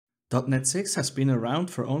.NET 6 has been around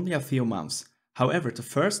for only a few months. However, the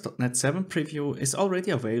first .NET 7 preview is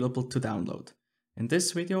already available to download. In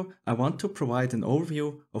this video, I want to provide an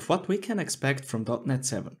overview of what we can expect from .NET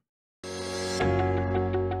 7.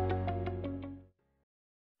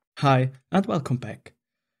 Hi, and welcome back.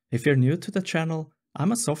 If you're new to the channel,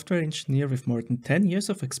 I'm a software engineer with more than 10 years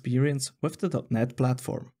of experience with the .NET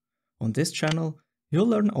platform. On this channel, you'll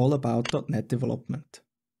learn all about .NET development.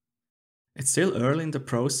 It's still early in the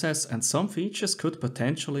process and some features could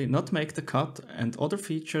potentially not make the cut and other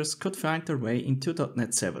features could find their way into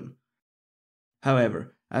 .NET 7.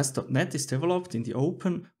 However, as .NET is developed in the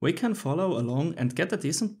open, we can follow along and get a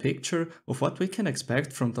decent picture of what we can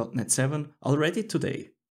expect from .NET 7 already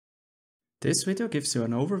today. This video gives you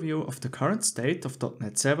an overview of the current state of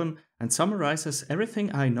 .NET 7 and summarizes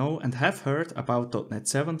everything I know and have heard about .NET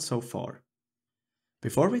 7 so far.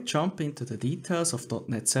 Before we jump into the details of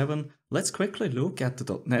 .NET 7, let's quickly look at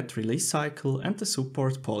the .NET release cycle and the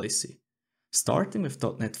support policy. Starting with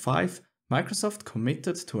 .NET 5, Microsoft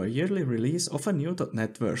committed to a yearly release of a new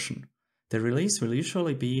 .NET version. The release will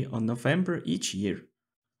usually be on November each year.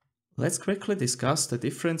 Let's quickly discuss the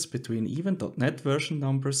difference between even .NET version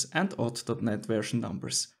numbers and odd .NET version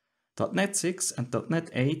numbers. .NET 6 and .NET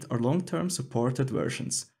 8 are long-term supported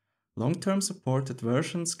versions. Long-term supported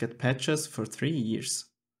versions get patches for 3 years.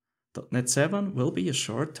 .NET 7 will be a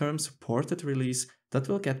short-term supported release that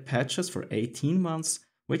will get patches for 18 months,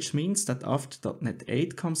 which means that after .NET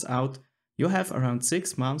 8 comes out, you have around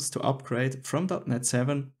 6 months to upgrade from .NET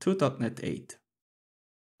 7 to .NET 8.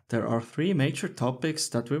 There are 3 major topics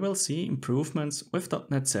that we will see improvements with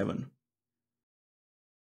 .NET 7.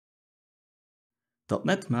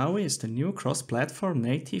 .NET MAUI is the new cross-platform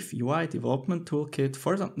native UI development toolkit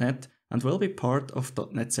for .NET and will be part of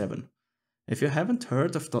 .NET 7. If you haven't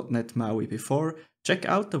heard of .NET MAUI before, check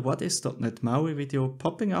out the What is .NET MAUI video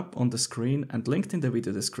popping up on the screen and linked in the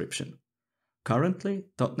video description. Currently,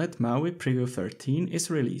 .NET MAUI Preview 13 is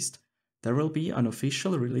released. There will be an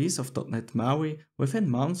official release of .NET MAUI within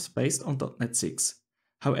months based on .NET 6.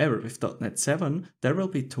 However, with .NET 7, there will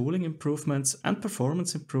be tooling improvements and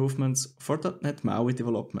performance improvements for .NET MAUI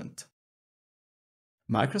development.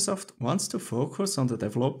 Microsoft wants to focus on the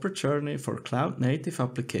developer journey for cloud-native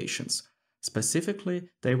applications. Specifically,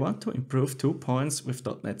 they want to improve 2 points with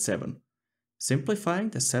 .NET 7. Simplifying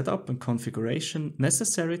the setup and configuration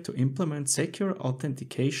necessary to implement secure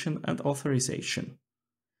authentication and authorization.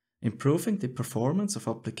 Improving the performance of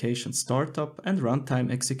application startup and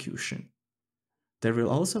runtime execution. There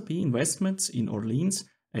will also be investments in Orleans,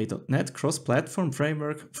 a .NET cross-platform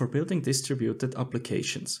framework for building distributed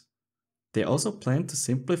applications. They also plan to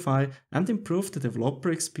simplify and improve the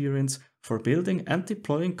developer experience for building and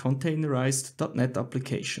deploying containerized .NET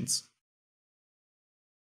applications.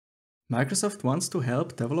 Microsoft wants to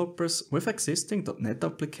help developers with existing .NET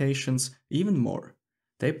applications even more.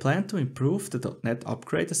 They plan to improve the .NET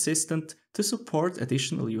Upgrade Assistant to support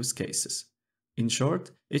additional use cases. In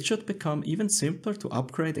short, it should become even simpler to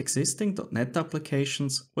upgrade existing .NET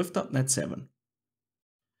applications with .NET 7.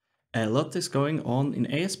 A lot is going on in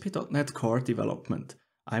ASP.NET Core development.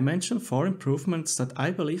 I mentioned 4 improvements that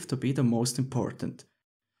I believe to be the most important.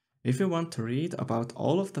 If you want to read about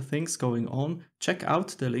all of the things going on, check out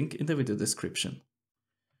the link in the video description.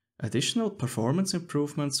 Additional performance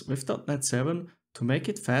improvements with .NET 7 to make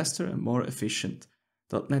it faster and more efficient.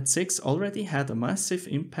 .NET 6 already had a massive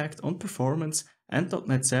impact on performance and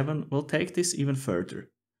 .NET 7 will take this even further.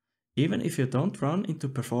 Even if you don't run into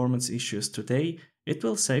performance issues today, it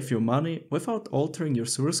will save you money without altering your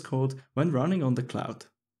source code when running on the cloud.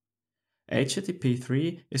 HTTP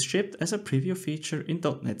 3 is shipped as a preview feature in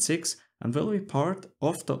 .NET 6 and will be part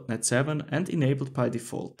of .NET 7 and enabled by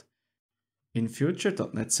default. In future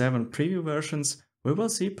 .NET 7 preview versions, we will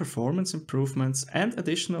see performance improvements and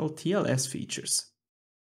additional TLS features.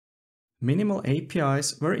 Minimal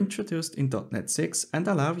APIs were introduced in .NET 6 and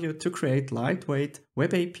allow you to create lightweight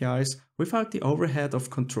web APIs without the overhead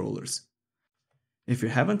of controllers. If you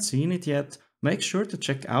haven't seen it yet, make sure to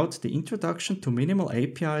check out the Introduction to Minimal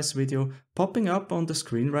APIs video popping up on the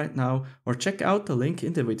screen right now or check out the link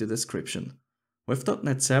in the video description. With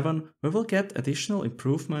 .NET 7, we will get additional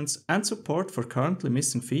improvements and support for currently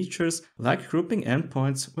missing features like grouping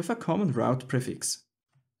endpoints with a common route prefix.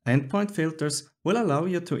 Endpoint filters will allow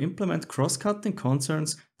you to implement cross-cutting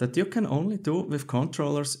concerns that you can only do with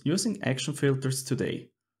controllers using action filters today.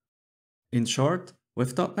 In short,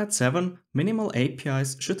 with .NET 7, minimal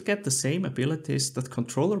APIs should get the same abilities that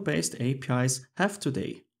controller-based APIs have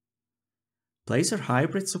today. Blazor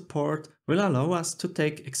hybrid support will allow us to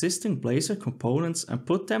take existing Blazor components and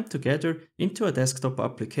put them together into a desktop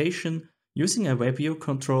application using a WebView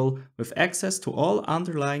control with access to all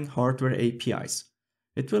underlying hardware APIs.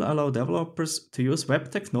 It will allow developers to use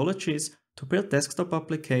web technologies to build desktop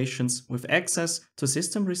applications with access to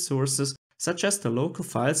system resources such as the local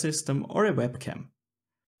file system or a webcam.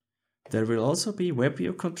 There will also be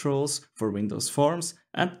WebView controls for Windows Forms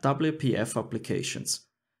and WPF applications.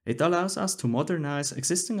 It allows us to modernize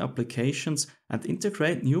existing applications and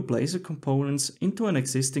integrate new Blazor components into an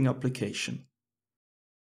existing application.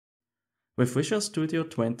 With Visual Studio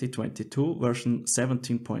 2022 version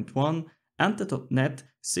 17.1 and the .NET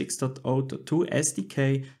 6.0.2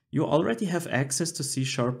 SDK, you already have access to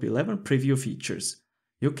C#11 preview features.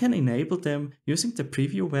 You can enable them using the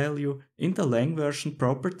preview value in the lang version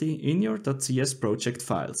property in your .cs project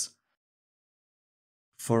files.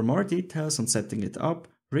 For more details on setting it up,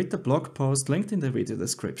 read the blog post linked in the video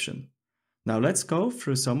description. Now let's go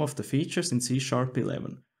through some of the features in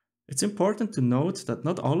C#11. It's important to note that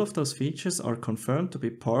not all of those features are confirmed to be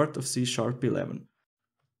part of C#11.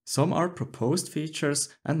 Some are proposed features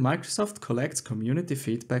and Microsoft collects community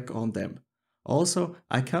feedback on them. Also,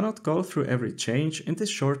 I cannot go through every change in this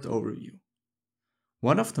short overview.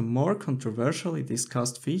 One of the more controversially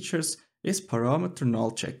discussed features is parameter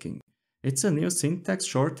null checking. It's a new syntax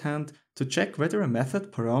shorthand to check whether a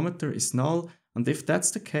method parameter is null, and if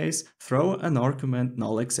that's the case, throw an argument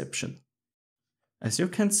null exception. As you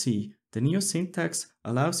can see, the new syntax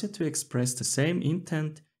allows you to express the same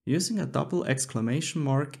intent using a double exclamation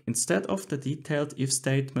mark instead of the detailed if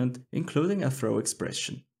statement, including a throw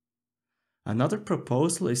expression. Another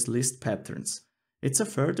proposal is list patterns. It's a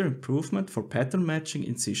further improvement for pattern matching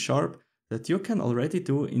in C# that you can already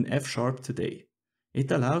do in F# today. It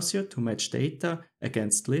allows you to match data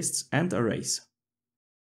against lists and arrays.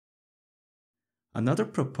 Another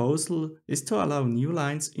proposal is to allow new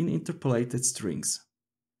lines in interpolated strings.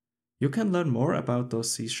 You can learn more about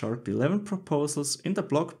those C#11 proposals in the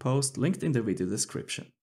blog post linked in the video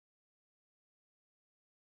description.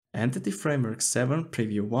 Entity Framework 7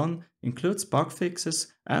 Preview 1 includes bug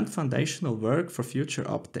fixes and foundational work for future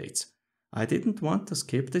updates. I didn't want to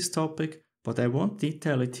skip this topic, but I won't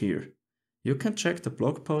detail it here. You can check the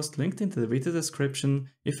blog post linked in the video description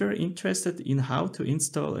if you're interested in how to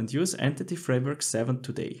install and use Entity Framework 7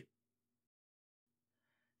 today.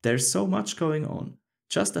 There's so much going on.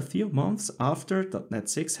 Just a few months after .NET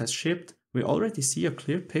 6 has shipped, we already see a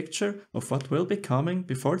clear picture of what will be coming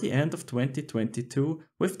before the end of 2022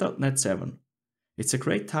 with .NET 7. It's a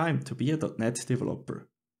great time to be a .NET developer.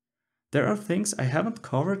 There are things I haven't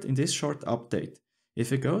covered in this short update.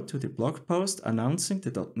 If you go to the blog post announcing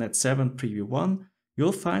the .NET 7 Preview 1,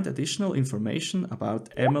 you'll find additional information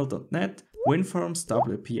about ML.NET, WinForms,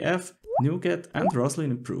 WPF, NuGet and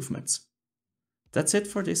Roslyn improvements. That's it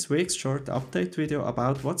for this week's short update video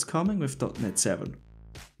about what's coming with .NET 7.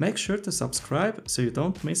 Make sure to subscribe so you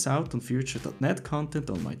don't miss out on future .NET content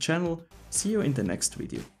on my channel. See you in the next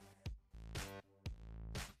video.